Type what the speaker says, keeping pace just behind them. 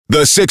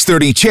The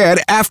 6:30 Chad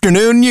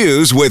Afternoon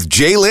News with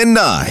Jaylen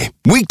Nye.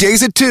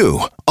 Weekdays at 2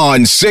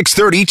 on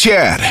 6:30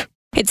 Chad.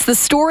 It's the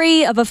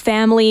story of a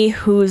family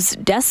who's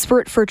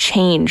desperate for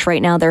change. Right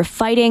now, they're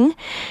fighting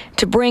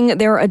to bring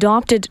their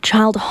adopted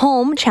child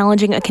home,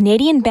 challenging a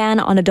Canadian ban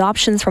on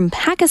adoptions from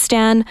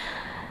Pakistan,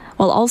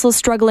 while also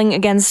struggling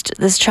against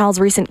this child's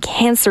recent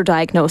cancer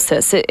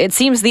diagnosis. It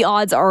seems the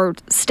odds are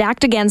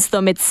stacked against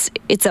them. It's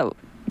a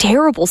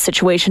terrible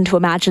situation to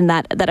imagine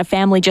that a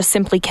family just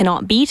simply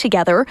cannot be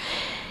together.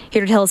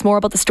 Here to tell us more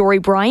about the story,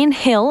 Brian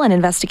Hill, an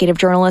investigative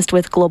journalist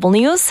with Global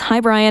News. Hi,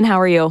 Brian. How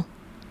are you?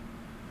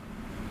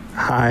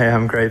 Hi,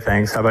 I'm great,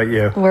 thanks. How about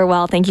you? We're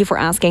well. Thank you for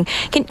asking.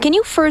 Can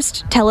you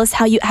first tell us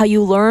how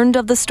you learned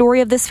of the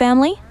story of this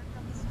family?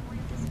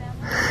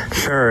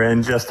 Sure,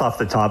 and just off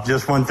the top,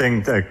 just one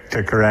thing to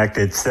correct.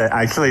 It's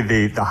actually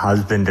the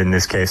husband in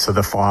this case, so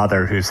the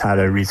father who's had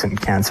a recent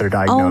cancer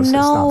diagnosis,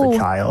 not the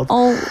child.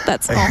 Oh,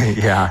 that's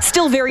yeah.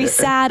 Still very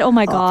sad. Oh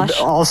my gosh.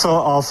 Also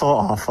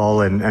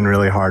awful and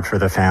really hard for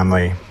the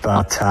family.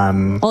 But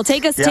well,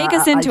 take us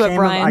into it,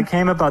 Brian. I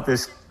came about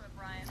this.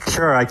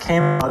 Sure, I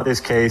came about this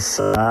case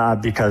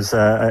because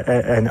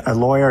a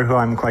lawyer who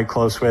I'm quite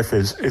close with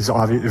is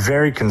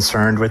very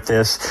concerned with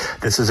this.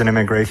 This is an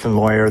immigration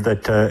lawyer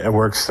that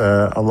works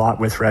a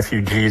lot with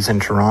refugees in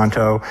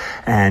Toronto,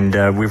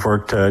 and we've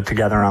worked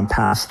together on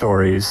past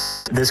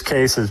stories. This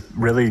case is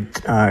really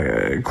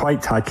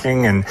quite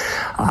touching, and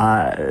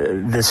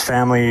this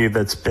family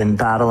that's been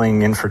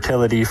battling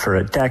infertility for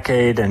a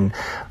decade and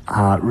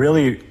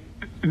really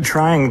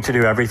trying to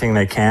do everything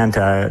they can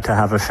to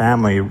have a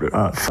family,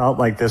 felt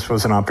like this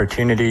was an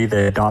opportunity.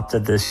 They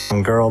adopted this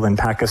young girl in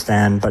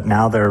Pakistan, but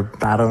now they're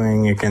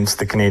battling against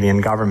the Canadian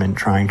government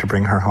trying to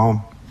bring her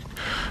home.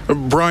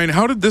 Brian,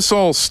 how did this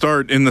all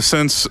start in the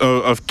sense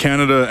of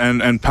Canada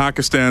and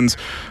Pakistan's,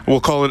 we'll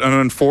call it an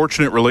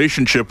unfortunate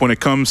relationship when it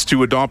comes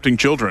to adopting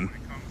children?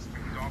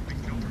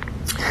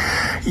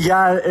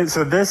 Yeah,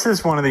 so this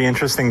is one of the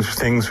interesting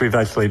things we've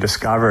actually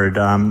discovered.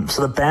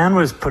 So the ban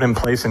was put in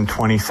place in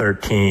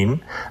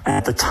 2013.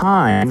 At the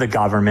time, the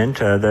government,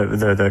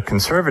 the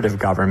conservative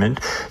government,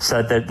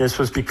 said that this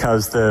was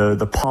because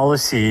the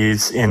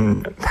policies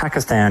in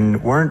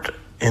Pakistan weren't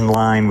in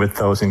line with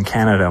those in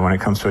Canada when it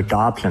comes to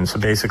adoption. So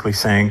basically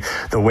saying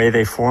the way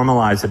they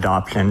formalize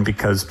adoption,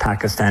 because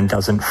Pakistan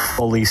doesn't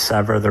fully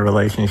sever the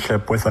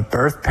relationship with a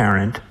birth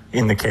parent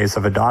in the case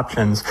of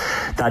adoptions,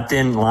 that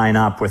didn't line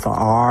up with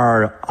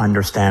our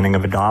understanding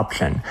of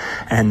adoption.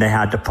 And they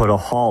had to put a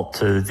halt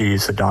to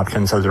these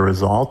adoptions as a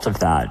result of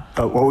that.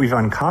 But what we've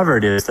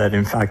uncovered is that,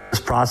 in fact, this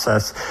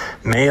process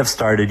may have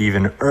started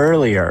even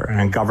earlier. And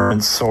a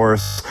government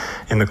source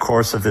in the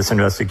course of this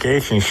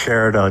investigation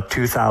shared a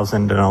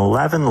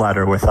 2011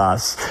 letter with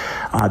us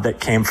that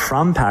came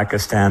from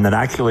Pakistan that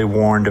actually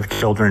warned of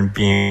children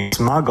being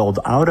smuggled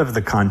out of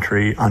the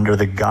country under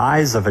the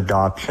guise of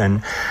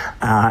adoption,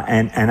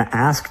 and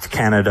asked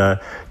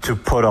Canada to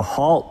put a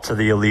halt to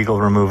the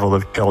illegal removal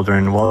of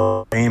children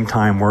while at the same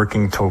time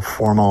working to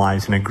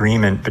formalize an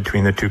agreement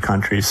between the two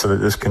countries so that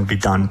this can be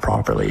done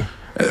properly.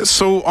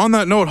 So on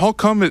that note, how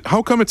come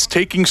it's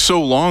taking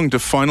so long to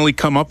finally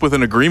come up with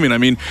an agreement? I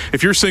mean,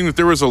 if you're saying that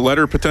there was a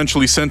letter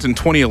potentially sent in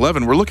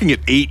 2011, we're looking at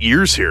 8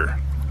 years here.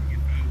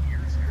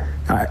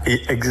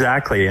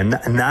 Exactly, and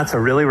that's a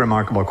really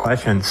remarkable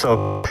question.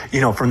 So,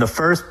 from the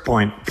first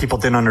point, people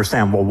didn't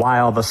understand, well, why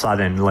all of a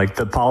sudden? Like,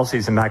 the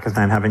policies in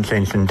Pakistan haven't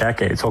changed in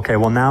decades. Okay,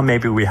 well, now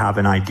maybe we have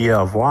an idea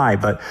of why,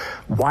 but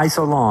why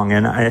so long?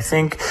 And I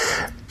think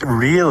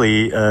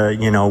really,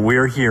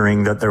 we're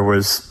hearing that there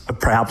was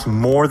perhaps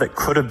more that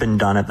could have been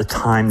done at the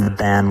time the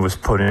ban was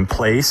put in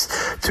place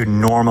to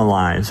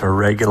normalize or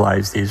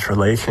regularize these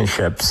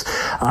relationships.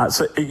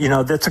 So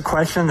that's a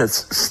question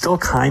that's still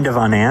kind of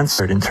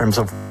unanswered in terms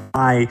of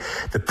why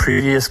the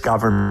previous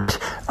government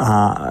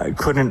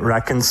couldn't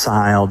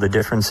reconcile the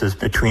differences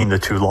between the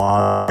two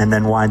laws, and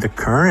then why the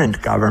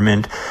current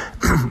government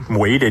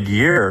waited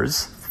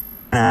years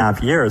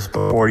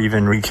before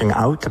even reaching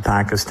out to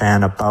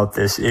Pakistan about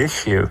this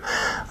issue.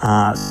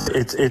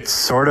 It's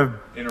sort of,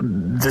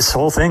 this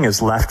whole thing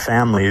has left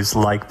families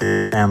like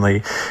the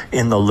family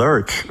in the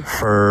lurch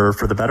for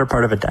the better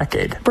part of a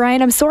decade.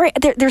 Brian, I'm sorry.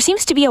 There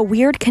seems to be a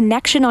weird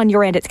connection on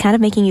your end. It's kind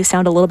of making you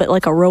sound a little bit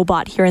like a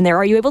robot here and there.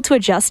 Are you able to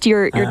adjust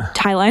your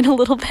tie line a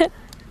little bit?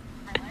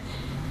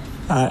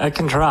 I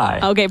can try.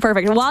 Okay,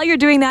 perfect. While you're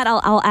doing that,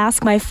 I'll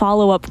ask my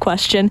follow-up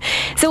question.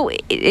 So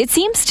it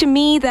seems to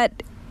me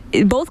that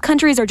both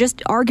countries are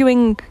just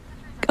arguing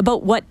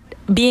about what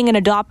being an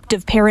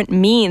adoptive parent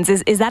means.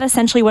 Is that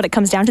essentially what it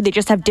comes down to? They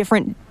just have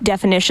different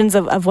definitions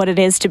of what it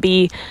is to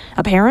be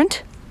a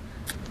parent?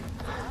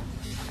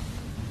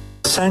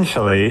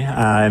 Essentially,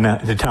 and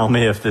to tell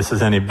me if this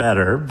is any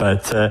better,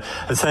 but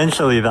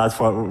essentially that's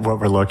what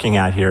we're looking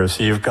at here.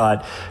 So you've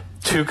got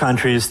two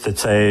countries that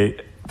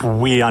say,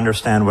 we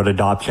understand what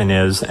adoption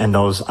is, and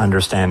those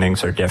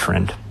understandings are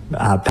different.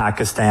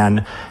 Pakistan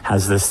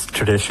has this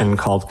tradition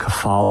called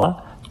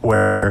kafala,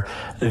 where,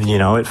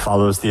 it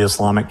follows the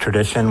Islamic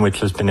tradition, which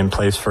has been in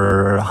place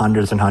for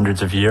hundreds and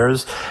hundreds of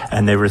years,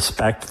 and they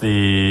respect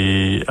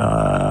the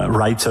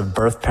rights of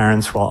birth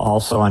parents while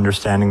also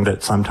understanding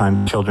that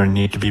sometimes children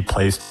need to be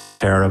placed in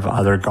care of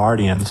other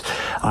guardians.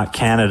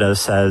 Canada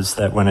says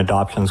that when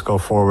adoptions go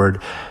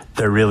forward,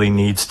 there really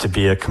needs to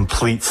be a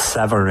complete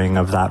severing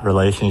of that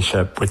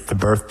relationship with the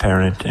birth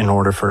parent in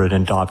order for an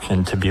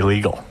adoption to be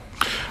legal.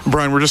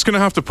 Brian, we're just going to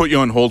have to put you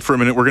on hold for a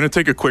minute. We're going to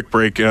take a quick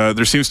break.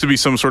 There seems to be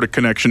some sort of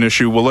connection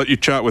issue. We'll let you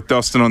chat with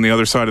Dustin on the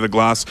other side of the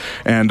glass,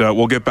 and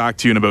we'll get back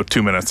to you in about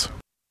 2 minutes.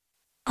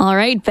 All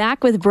right,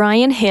 back with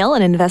Brian Hill,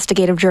 an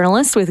investigative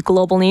journalist with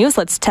Global News.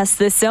 Let's test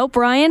this out,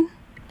 Brian.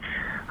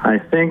 I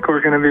think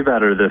we're going to be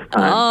better this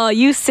time. Oh,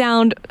 you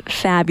sound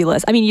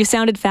fabulous. I mean, you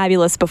sounded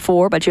fabulous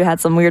before, but you had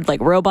some weird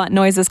robot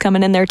noises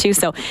coming in there too.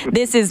 So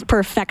this is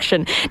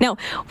perfection. Now,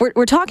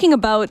 we're talking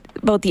about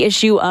the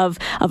issue of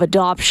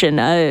adoption.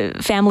 A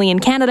family in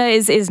Canada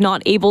is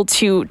not able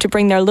to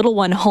bring their little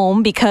one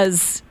home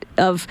because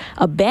of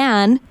a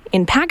ban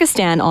in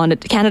Pakistan on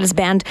Canada's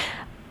banned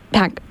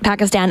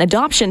Pakistan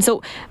adoption.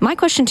 So my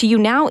question to you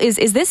now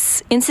is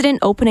this incident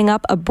opening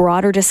up a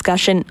broader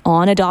discussion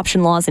on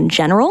adoption laws in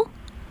general?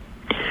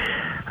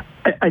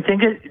 I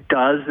think it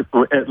does,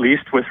 at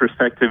least with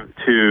respect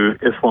to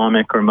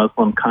Islamic or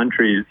Muslim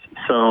countries.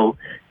 So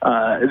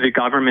the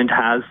government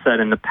has said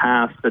in the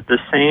past that the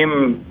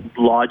same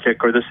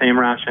logic or the same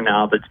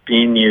rationale that's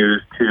being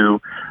used to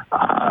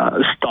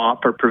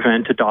stop or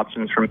prevent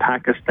adoptions from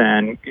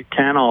Pakistan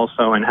can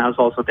also and has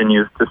also been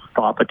used to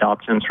stop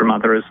adoptions from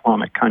other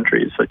Islamic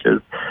countries, such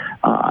as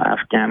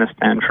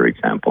Afghanistan, for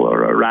example,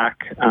 or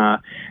Iraq.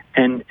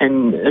 And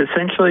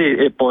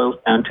essentially it boils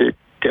down to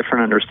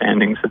different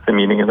understandings of the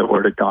meaning of the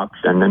word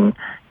adoption and,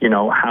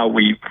 how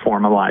we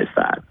formalize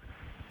that.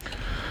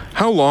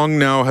 How long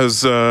now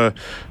has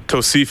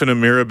Tosif and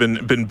Amira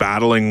been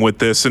battling with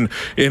this? And,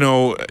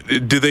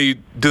 do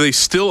they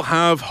still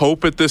have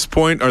hope at this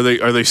point? Are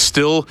they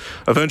still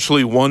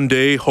eventually one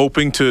day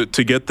hoping to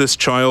get this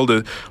child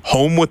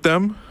home with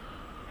them?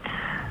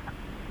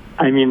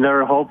 I mean,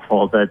 they're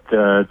hopeful that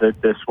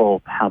this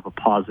will have a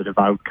positive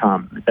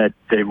outcome, that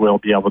they will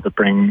be able to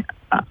bring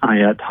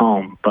Ayat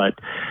home. But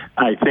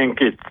I think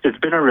it's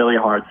been a really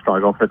hard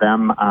struggle for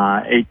them.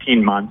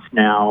 18 months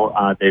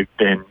now, they've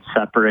been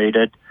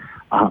separated.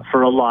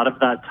 For a lot of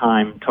that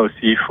time,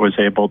 Tosif was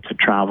able to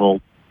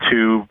travel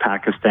to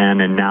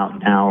Pakistan, and now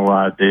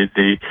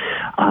the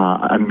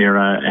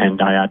Amira and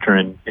Ayat are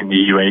in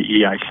the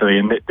UAE, actually,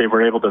 and they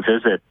were able to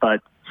visit. But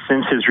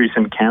since his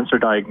recent cancer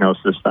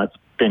diagnosis, that's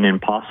been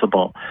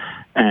impossible.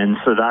 And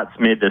so that's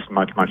made this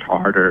much, much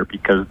harder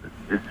because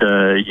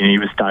he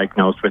was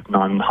diagnosed with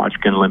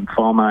non-Hodgkin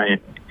lymphoma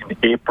in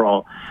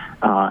April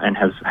and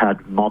has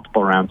had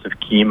multiple rounds of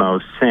chemo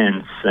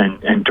since.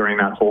 And during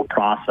that whole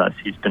process,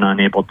 he's been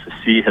unable to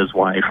see his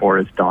wife or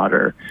his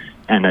daughter.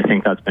 And I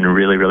think that's been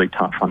really, really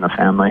tough on the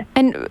family.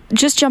 And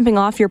just jumping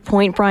off your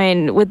point,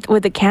 Brian,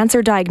 with the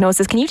cancer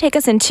diagnosis, can you take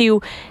us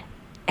into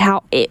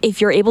how,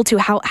 if you're able to,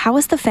 how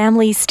is the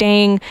family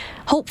staying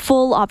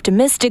hopeful,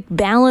 optimistic,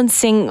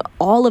 balancing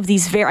all of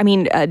these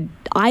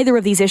either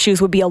of these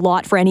issues would be a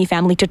lot for any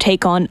family to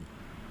take on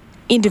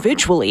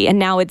individually, and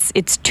now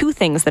it's two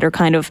things that are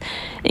kind of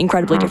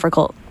incredibly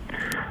difficult.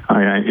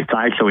 It's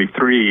actually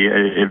three,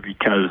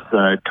 because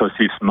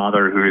Tosif's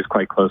mother, who is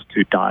quite close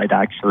to, died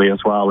actually as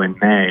well in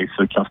May,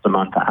 so just a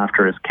month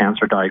after his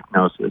cancer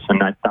diagnosis,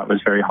 and that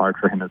was very hard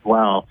for him as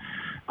well.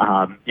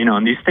 And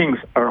these things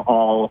are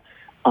all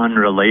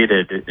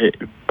unrelated,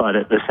 but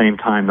at the same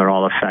time, they're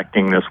all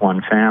affecting this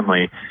one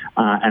family.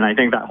 And I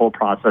think that whole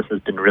process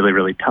has been really,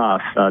 really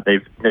tough.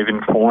 They've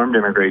informed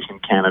Immigration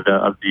Canada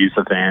of these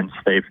events.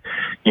 They've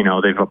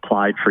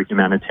applied for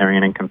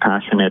humanitarian and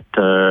compassionate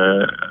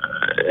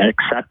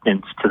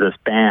acceptance to this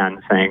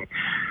ban, saying,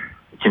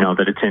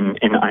 that it's in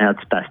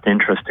Ayat's best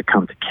interest to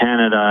come to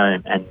Canada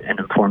and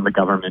inform the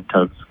government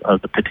of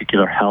the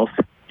particular health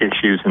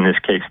issues in this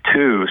case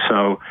too.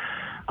 So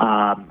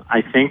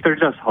I think they're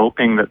just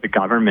hoping that the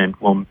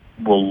government will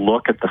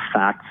look at the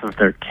facts of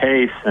their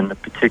case and the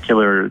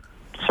particular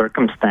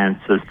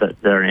circumstances that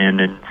they're in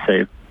and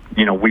say,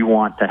 we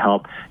want to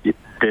help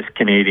this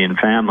Canadian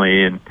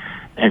family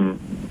and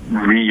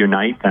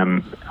reunite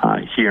them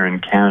here in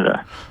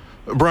Canada.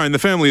 Brian, the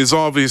family is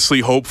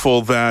obviously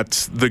hopeful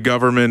that the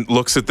government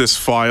looks at this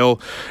file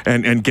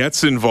and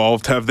gets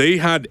involved. Have they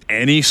had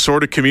any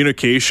sort of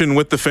communication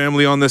with the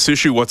family on this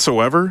issue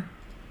whatsoever?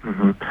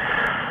 Mm-hmm.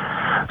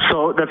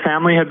 So the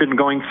family had been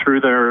going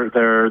through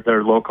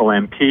their local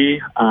MP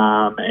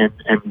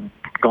and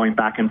going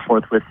back and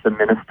forth with the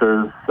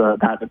ministers.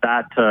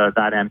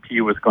 That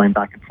MP was going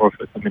back and forth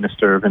with the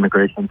Minister of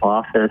Immigration's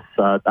office.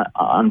 That,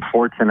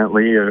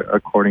 unfortunately,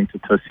 according to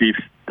Tosif,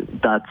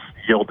 that's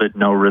yielded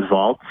no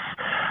results.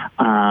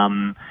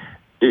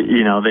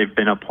 They've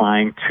been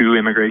applying to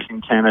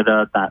Immigration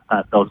Canada. That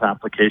those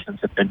applications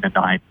have been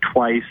denied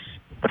twice.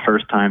 The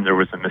first time there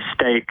was a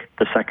mistake.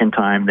 The second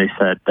time they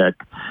said that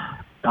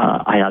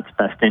Ayat's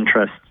best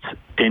interests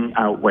didn't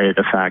outweigh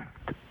the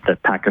fact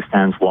that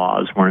Pakistan's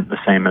laws weren't the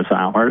same as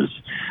ours.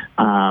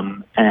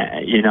 And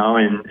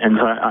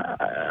so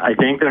I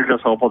think they're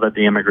just hopeful that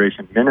the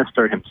immigration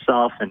minister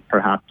himself and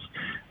perhaps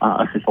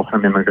officials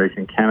from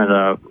Immigration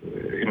Canada,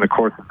 in the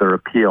course of their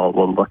appeal,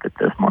 will look at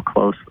this more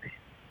closely.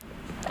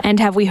 And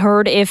have we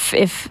heard if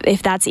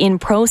that's in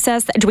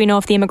process? Do we know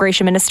if the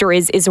immigration minister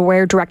is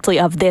aware directly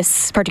of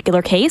this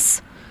particular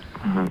case?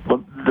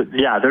 Well,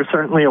 they're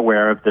certainly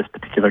aware of this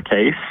particular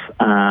case,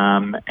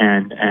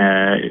 and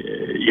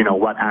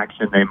what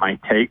action they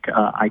might take.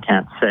 I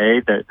can't say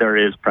that there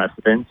is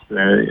precedent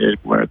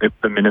where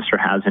the minister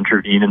has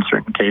intervened in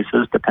certain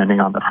cases,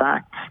 depending on the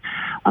facts.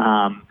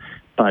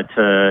 But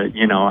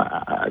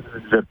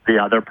the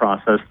other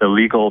process, the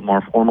legal,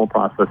 more formal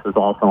process, is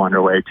also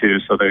underway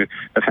too. So the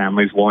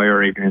family's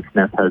lawyer, Adrian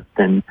Smith, has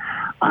been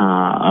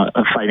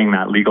fighting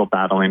that legal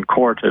battle in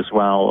court as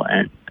well,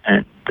 and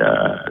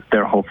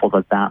they're hopeful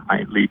that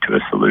might lead to a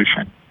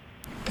solution.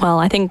 Well,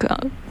 I think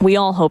we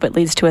all hope it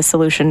leads to a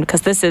solution,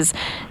 because this is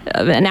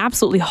an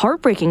absolutely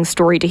heartbreaking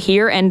story to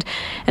hear, and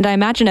I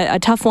imagine a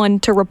tough one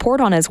to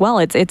report on as well.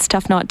 It's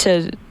tough not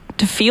to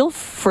feel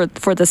for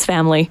this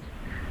family.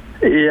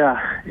 Yeah,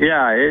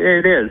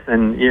 it is.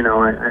 And,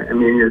 I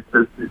mean, it's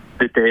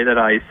the day that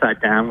I sat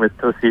down with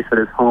Tosif at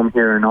his home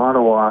here in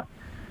Ottawa,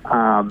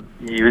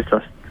 he was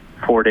just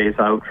 4 days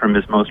out from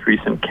his most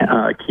recent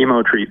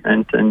chemo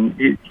treatment, and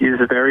he's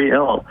very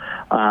ill.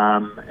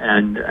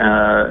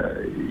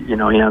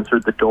 He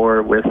answered the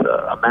door with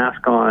a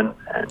mask on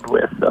and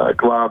with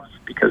gloves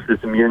because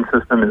his immune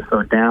system is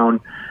so down.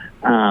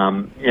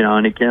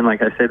 And again,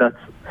 like I say, that's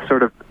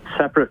sort of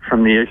separate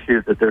from the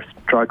issue that they're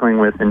struggling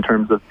with in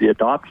terms of the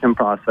adoption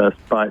process,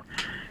 but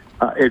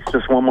it's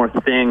just one more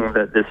thing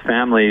that this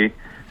family,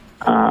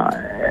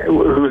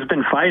 who's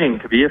been fighting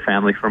to be a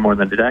family for more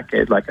than a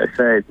decade, like I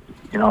say,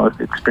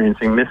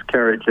 experiencing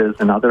miscarriages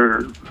and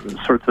other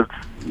sorts of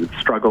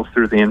struggles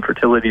through the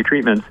infertility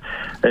treatments,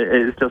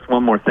 is just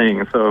one more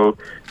thing. So,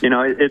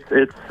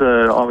 it's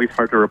always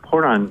hard to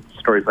report on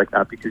stories like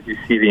that because you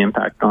see the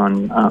impact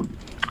on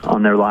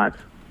their lives.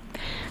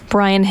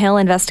 Brian Hill,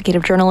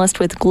 investigative journalist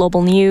with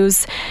Global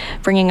News,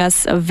 bringing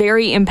us a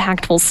very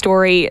impactful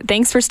story.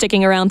 Thanks for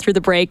sticking around through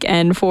the break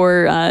and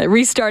for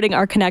restarting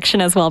our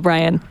connection as well,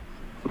 Brian.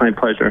 My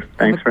pleasure.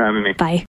 Thanks for having me. Bye.